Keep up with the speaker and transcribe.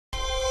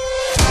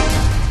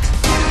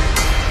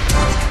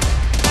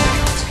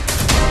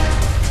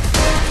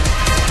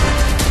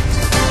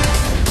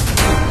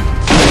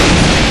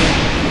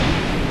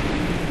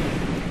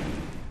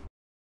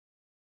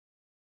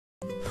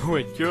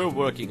when you're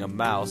working a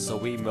mouse, a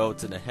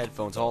Wiimote, and a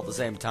headphones all at the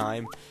same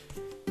time,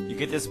 you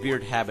get this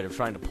weird habit of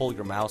trying to pull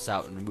your mouse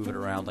out and move it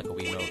around like a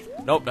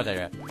Wiimote. Nope, not there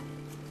yet.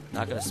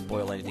 Not gonna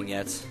spoil anything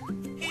yet.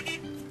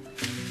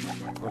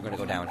 We're gonna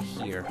go down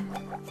here.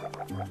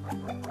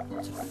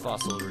 It's a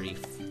fossil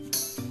reef.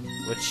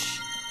 Which,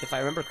 if I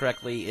remember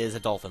correctly, is a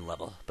dolphin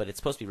level. But it's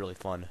supposed to be really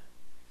fun.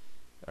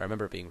 I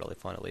remember it being really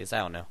fun, at least. I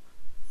don't know.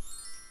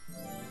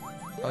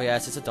 Oh yeah,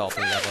 it's just a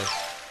dolphin level.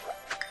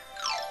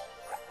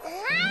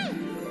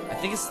 I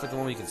think it's like the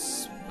one where you can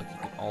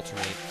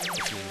alternate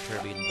between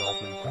Kirby and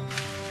Dolphin. But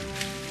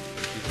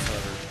do this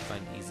however you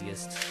find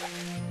easiest.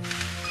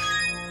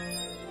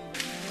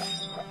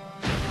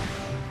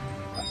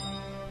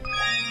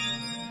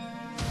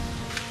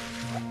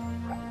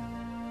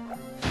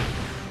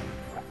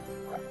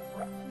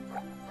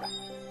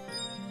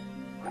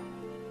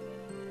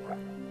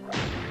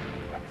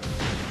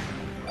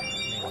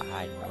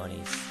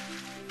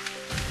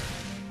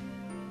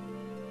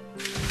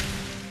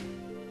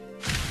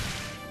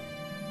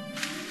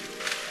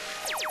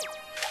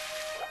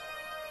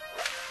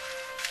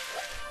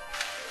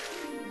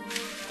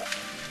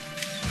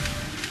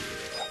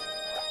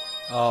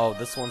 Oh,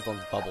 this one's on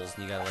bubbles,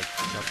 and you gotta, like,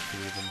 jump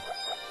through them.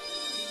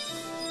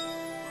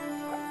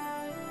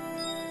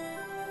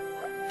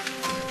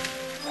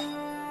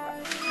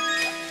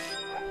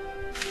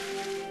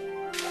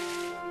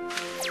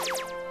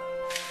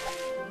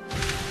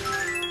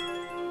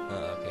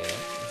 Okay,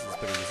 this is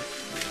pretty easy.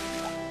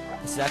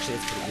 This is actually,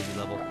 it's a pretty easy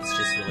level. It's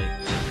just really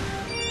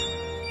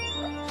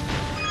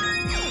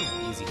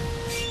easy.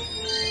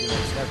 You know,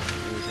 it's never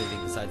really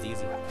anything besides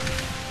easy.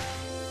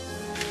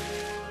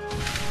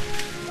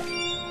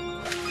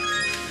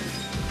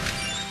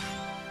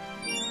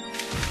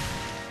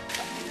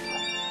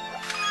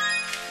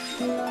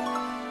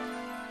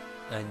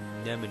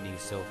 Anemone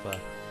sofa.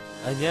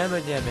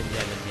 Anemone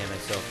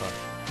sofa.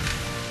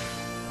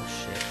 Oh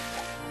shit.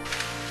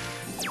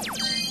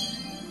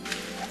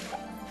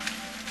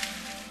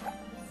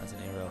 That's an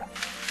arrow.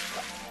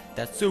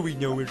 That's so we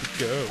know where to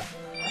go. You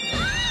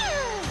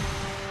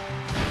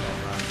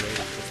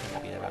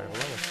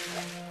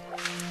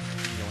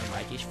know, I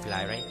might just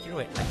fly right through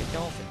it like a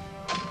dolphin.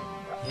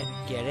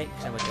 Can't get it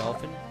because I'm a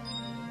dolphin.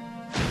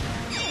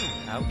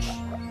 Ouch.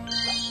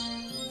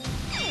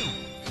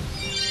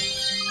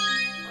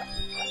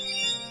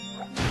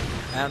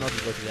 I don't know if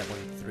you go through that one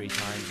 3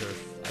 times, or if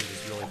I'm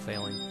just really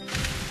failing.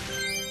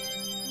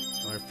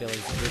 Or if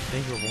failing's a good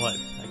thing or what.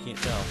 I can't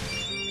tell.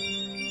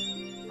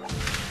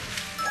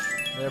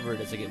 Whatever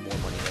it is, I get more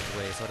money that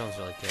way, so I don't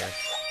really care.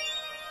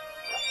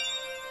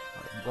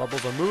 Our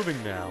bubbles are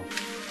moving now.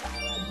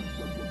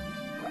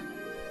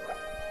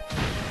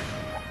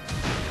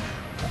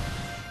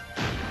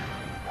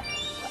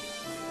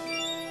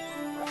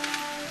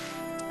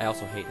 I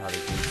also hate how they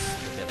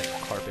have like a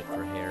carpet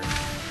for hair.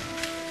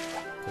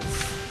 Because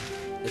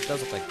it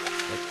does look like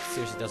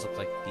seriously does look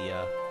like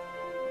the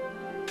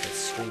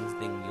strings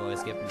thing you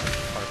always get from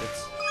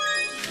carpets.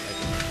 Like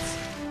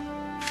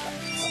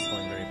this is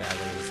going very badly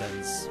in a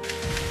sense.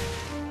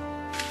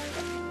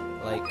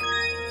 Like,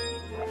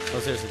 oh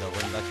seriously though,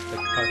 when the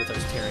carpets are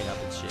just tearing up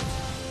and shit,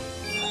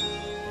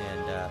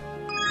 and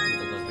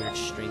you those weird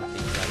string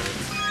things out of it.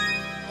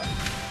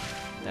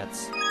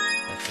 That's what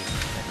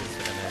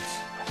I meant.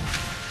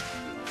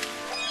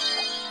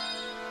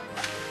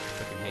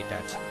 Fucking hate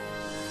that.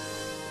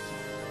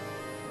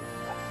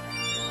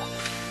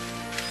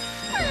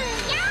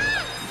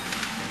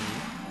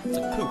 It's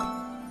like poop.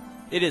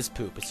 It is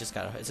poop. It's just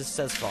got it just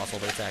says fossil,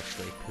 but it's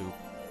actually poop.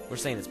 We're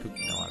saying it's poop.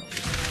 No, I don't.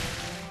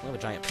 We have a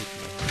giant poop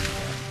man.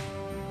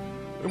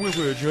 I'm gonna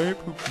put a giant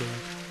poop man.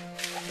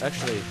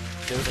 Actually,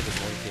 there was like this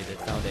one kid that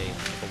found a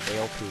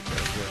whale poop that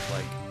was worth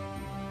like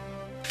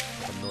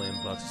 $1 million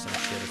or some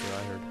shit, is what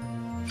I heard.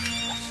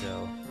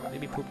 So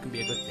maybe poop can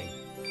be a good thing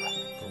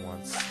for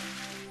once.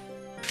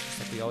 Just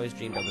like we always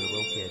dreamed of as a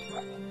little kid.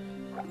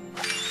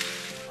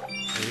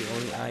 Maybe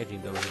only I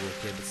dreamed of as a little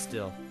kid, but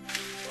still.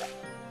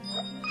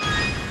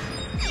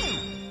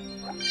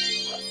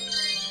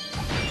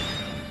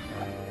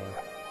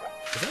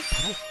 Is that a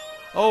pedal?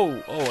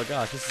 Oh my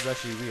gosh, this is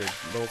actually weird.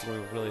 The level's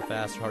going really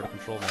fast, hard to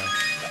control now.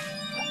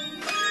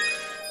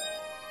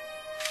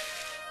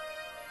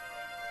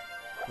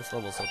 This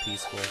level's so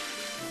peaceful.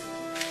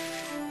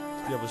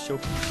 This level's so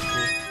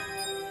peaceful.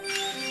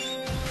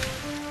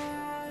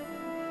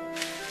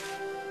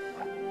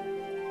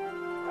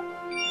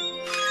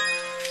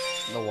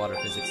 The water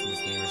physics in this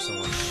game are so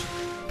much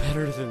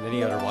better than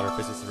any other water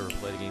physics I've ever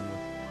played a game with.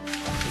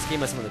 This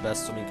game has some of the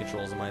best swimming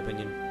controls in my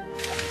opinion.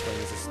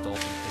 Playing as this dolphin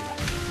thing.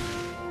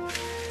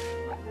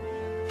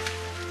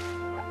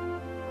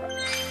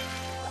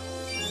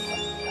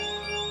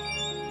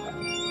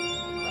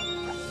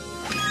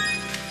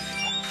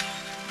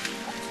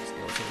 Just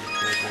go to the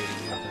gold rating,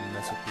 I'm not gonna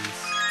mess with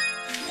these.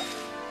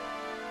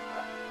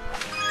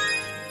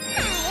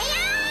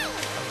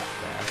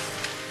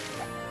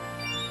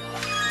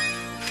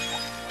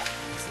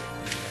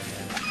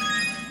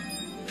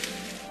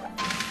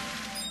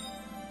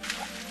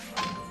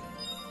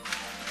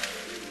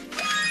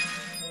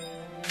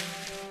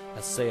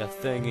 I say a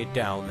thingy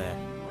down there.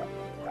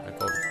 I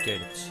go to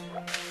get it.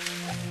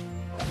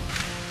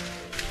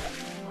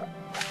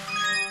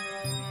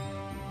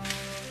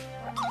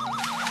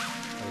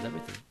 That was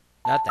everything.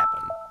 Not that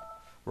button.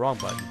 Wrong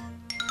button.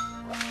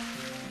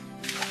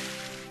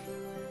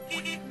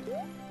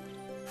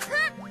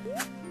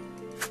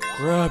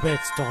 Grab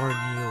it, darn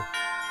you.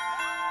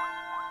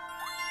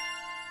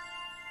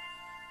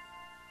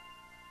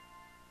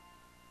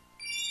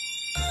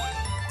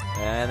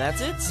 And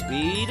that's it.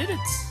 We did it.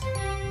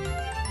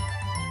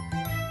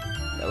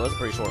 That was a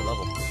pretty short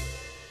level.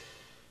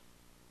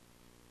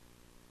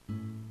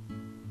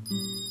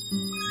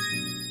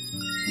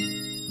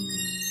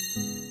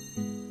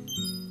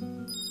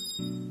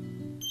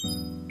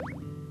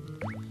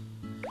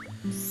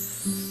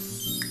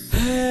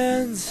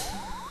 And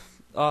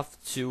off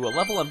to a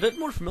level I'm a bit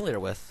more familiar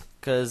with,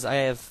 because I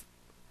have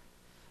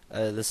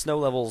the snow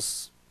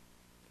levels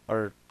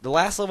are the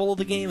last level of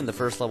the game, and the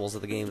first levels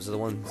of the games are the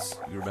ones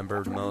you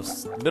remember the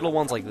most. The middle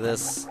ones like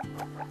this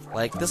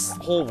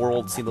whole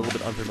world seemed a little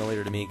bit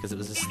unfamiliar to me, because it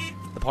was just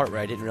the part where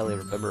I didn't really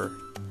remember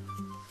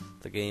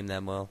the game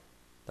that well.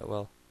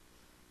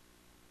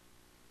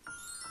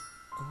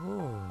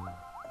 Oh,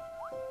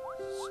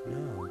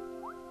 snow.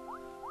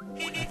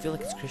 I feel like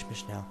it's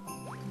Christmas now.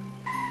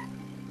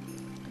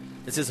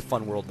 This is a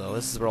fun world, though.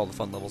 This is where all the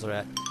fun levels are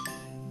at.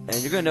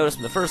 And you're going to notice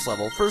from the first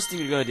level, first thing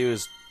you're going to do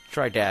is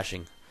try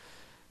dashing.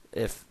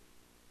 Because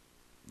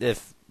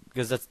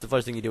that's the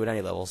first thing you do at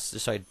any levels.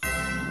 Just try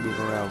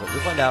moving around, but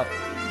you'll find out.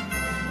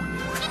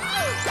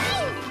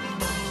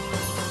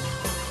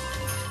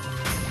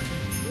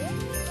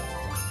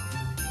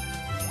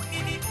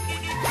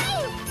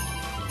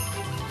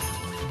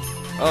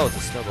 Oh, it's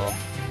a snowball.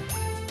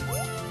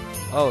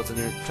 Oh, it's when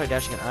you try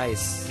dashing on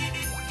ice.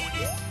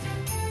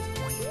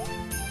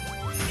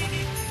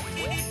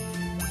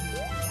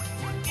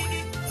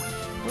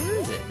 Where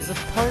is it? Is it a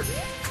part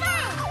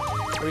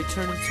where you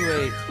turn into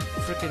a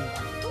frickin'...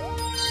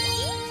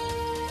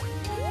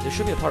 There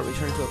should be a part where you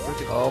turn into a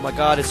frickin'... Oh my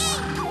god, it's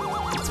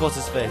what's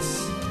his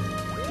face?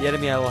 The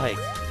enemy I like.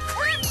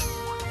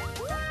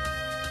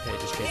 Okay,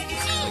 just chase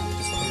this, like,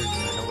 just under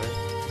nowhere.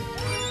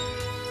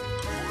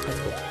 That's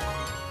cool.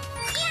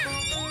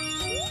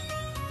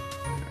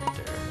 Right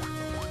there.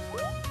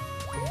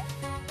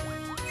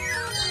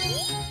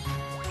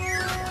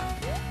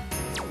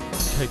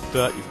 Take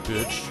that, you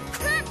bitch.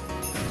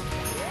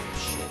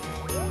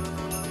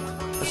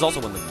 This is also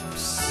when the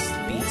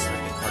speeds are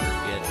getting harder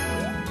to get.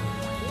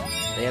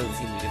 They haven't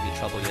seemed to give me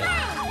trouble yet.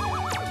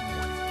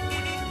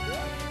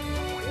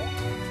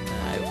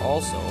 And I've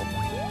also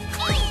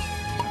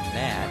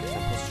mad because I'm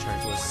supposed to turn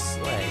into a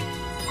sleigh,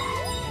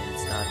 and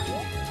it's not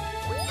doing it.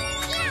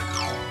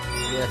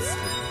 Yes,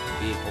 the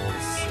vehicle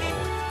is slow.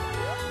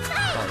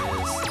 Probably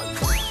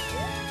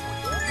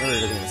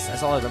is.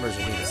 That's all I remember is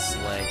there being a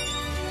sleigh.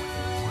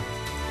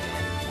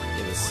 And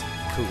it was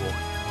cool.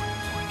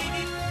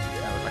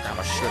 Like I'm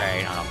a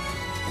sleigh,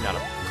 not a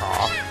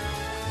car.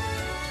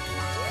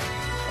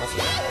 Also,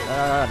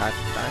 not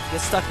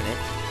get stuck in it.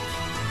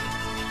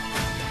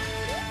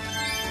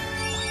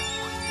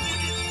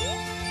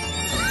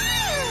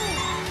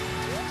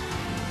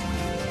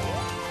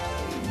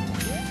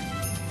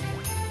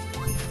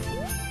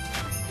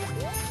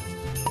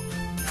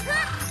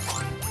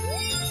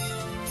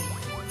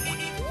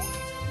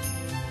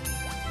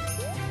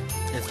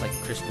 It's like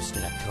Christmas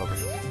in October.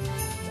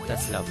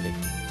 That's lovely.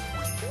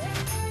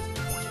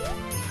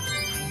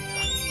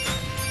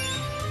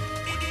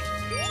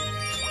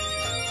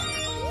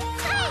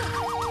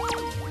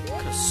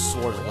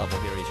 Sword level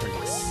here, you turn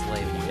into a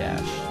slave and you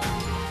dash.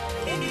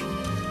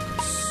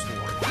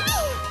 Sword. Gosh,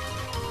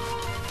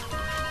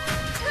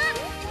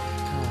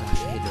 I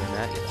hate doing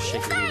that. You have to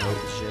shake your remote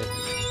and shit.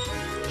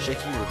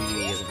 Shaking your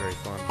BB isn't very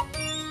fun.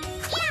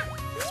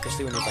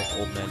 Especially when there's like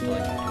old men telling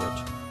you to do it.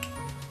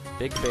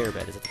 Big Bear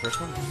Bed, is it the first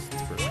one? It's the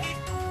first one.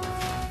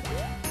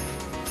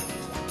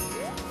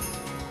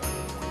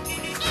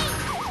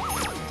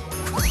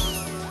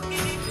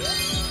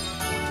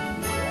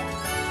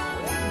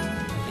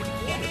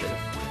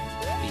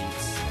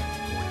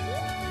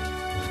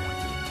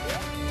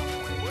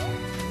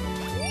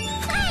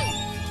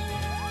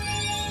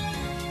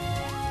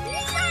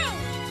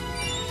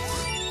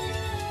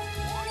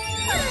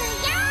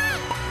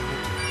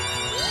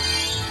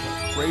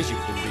 Crazy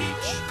with the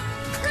beach.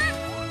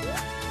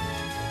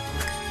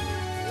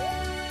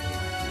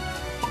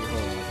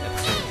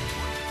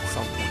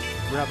 Something.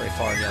 We're not very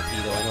far in the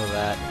LP though, I know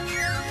that.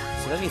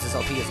 So that means this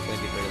LP isn't going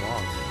to be very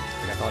long.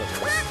 Like I thought it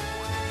was.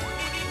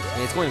 I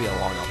mean, it's going to be a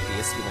long LP.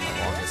 This is even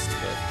the longest,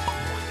 but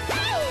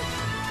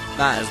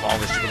not as long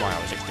as Super Mario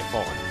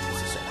 64.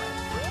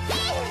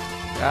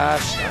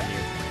 Gosh, darn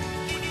you.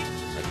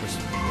 Like this.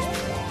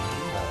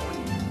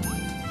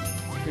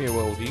 Here,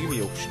 well, give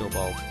me a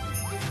snowball.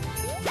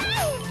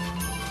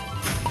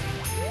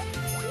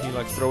 Can you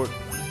like throw it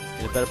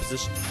in a better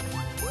position?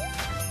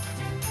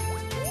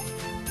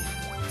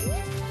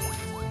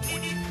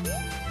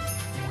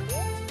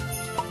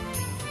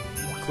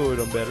 Could have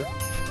done better.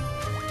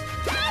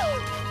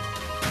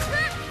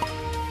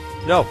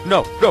 No,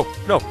 no, no,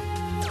 no!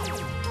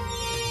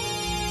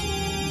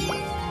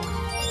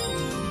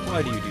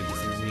 Why do you do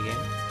these things in the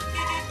game?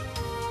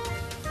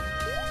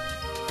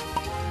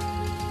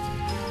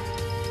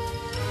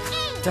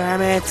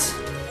 Damn it!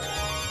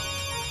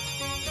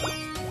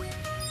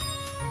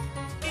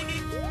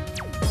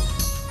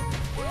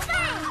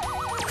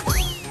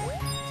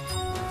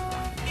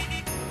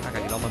 I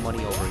gotta get all my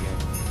money over again.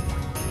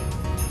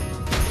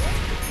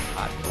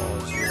 Cotton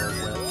balls,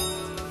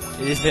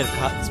 it has been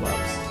cotton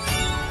swabs.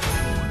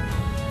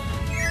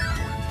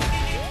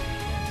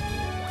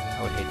 I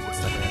would hate to get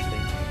stuck in that thing.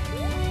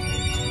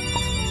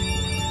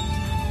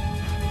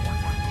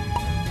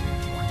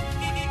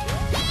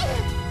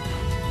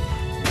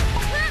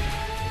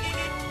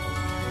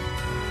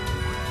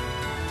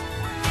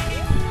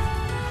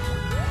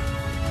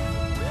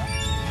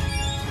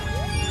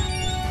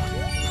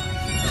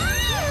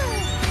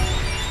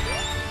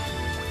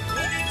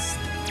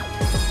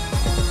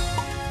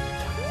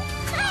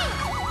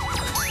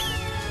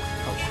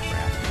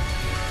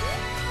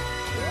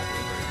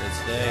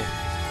 Today.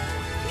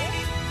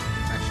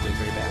 Actually,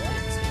 very bad.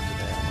 It's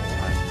today, I don't know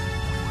why.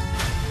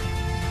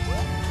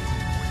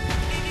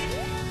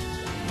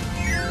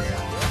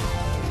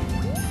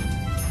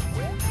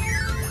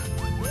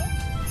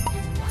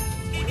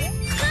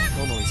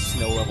 Normally,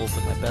 snow levels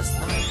at my best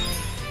time.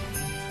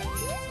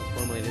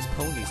 Normally, it is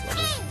ponies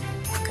levels.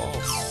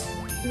 False.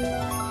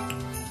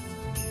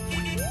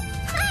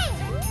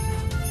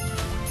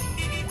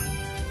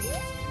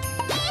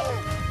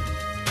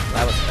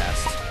 That was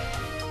fast.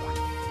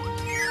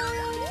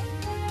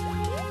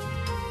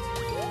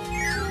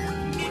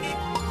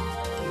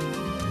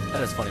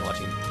 That is funny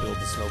watching build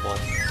the snowball.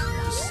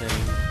 Just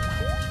saying.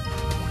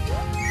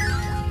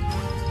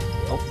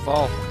 Don't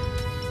fall.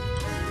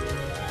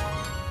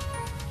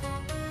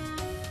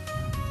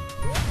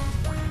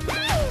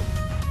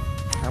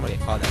 How am I get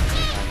caught that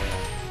many times?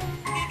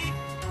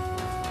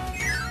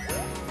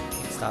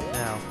 Stop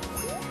now.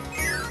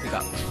 We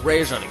got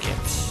treasure to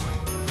get.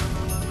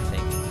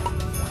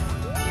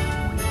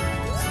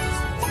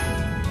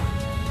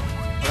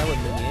 That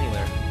wouldn't move me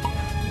anywhere.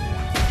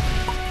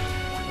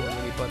 That wouldn't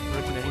move me but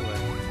freaking anywhere.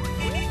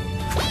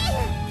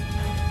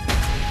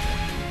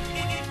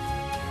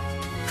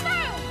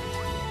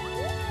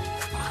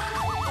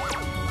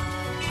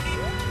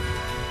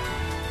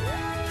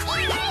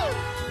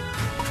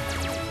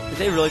 Did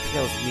they really think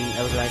that was mean?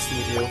 That was a nice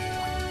thing to do?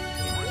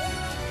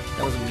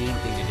 That was a mean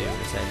thing to do,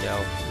 Nintendo.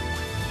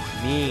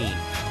 Mean.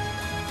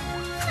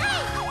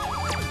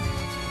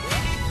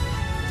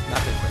 Not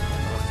good for him.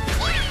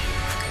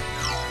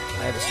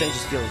 I have the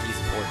strangest feeling he's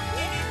important.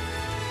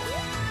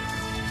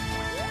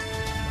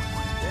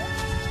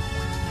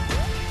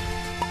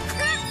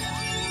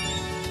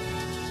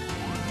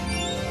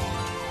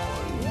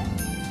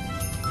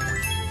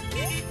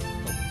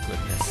 Oh,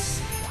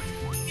 goodness.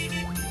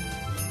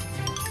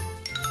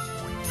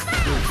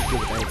 Really good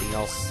with anything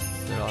else.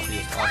 Then I'll have to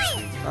use off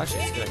screen.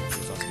 Actually, it's good. I can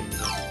use off screen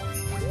music.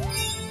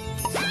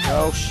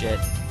 Oh, shit.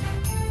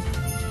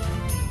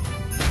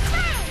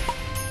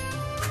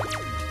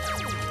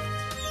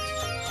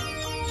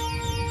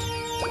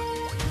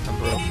 I'm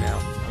broke now.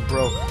 I'm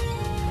broke.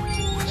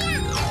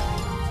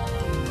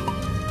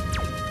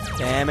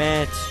 Damn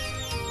it.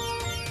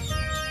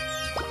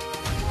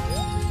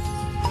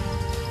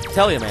 I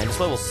tell you, man, this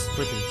level's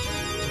freaking...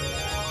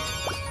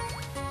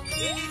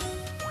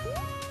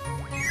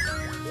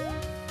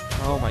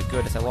 Oh my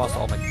goodness, I lost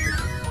all my...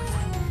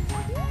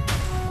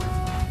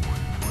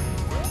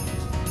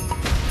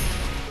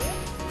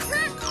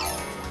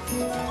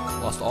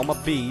 Lost all my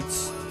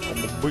beads. All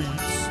my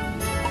beads.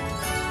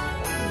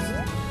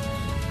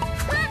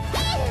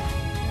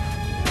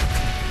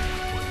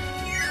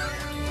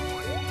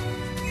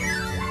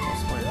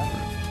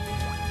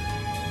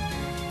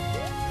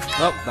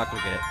 Nope, not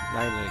gonna get it.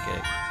 Not even gonna get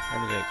it. I'm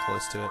gonna get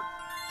close to it.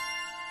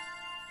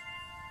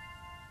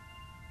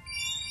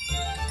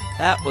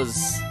 That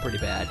was pretty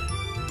bad.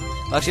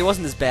 Well, actually, it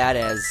wasn't as bad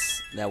as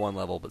that one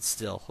level, but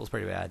still, it was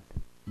pretty bad.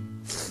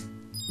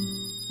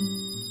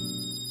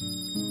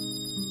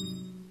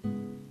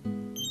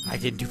 I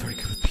didn't do very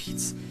good with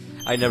beads.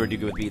 I never do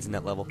good with beads in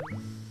that level.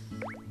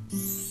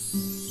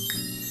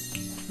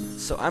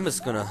 So I'm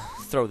just gonna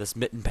throw this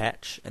mitten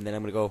patch, and then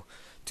I'm gonna go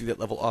do that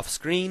level off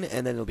screen,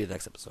 and then it'll be the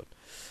next episode.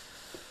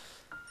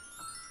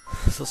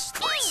 So let's just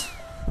do this.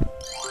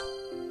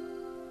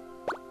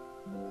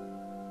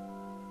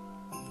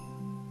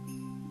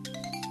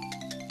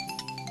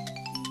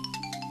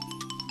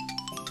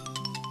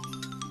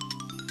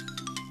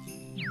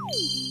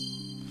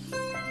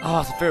 Oh,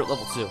 it's a favorite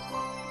level too.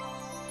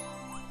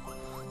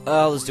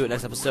 Let's do it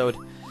next episode.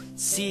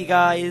 See you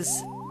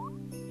guys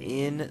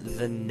in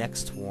the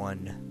next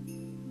one.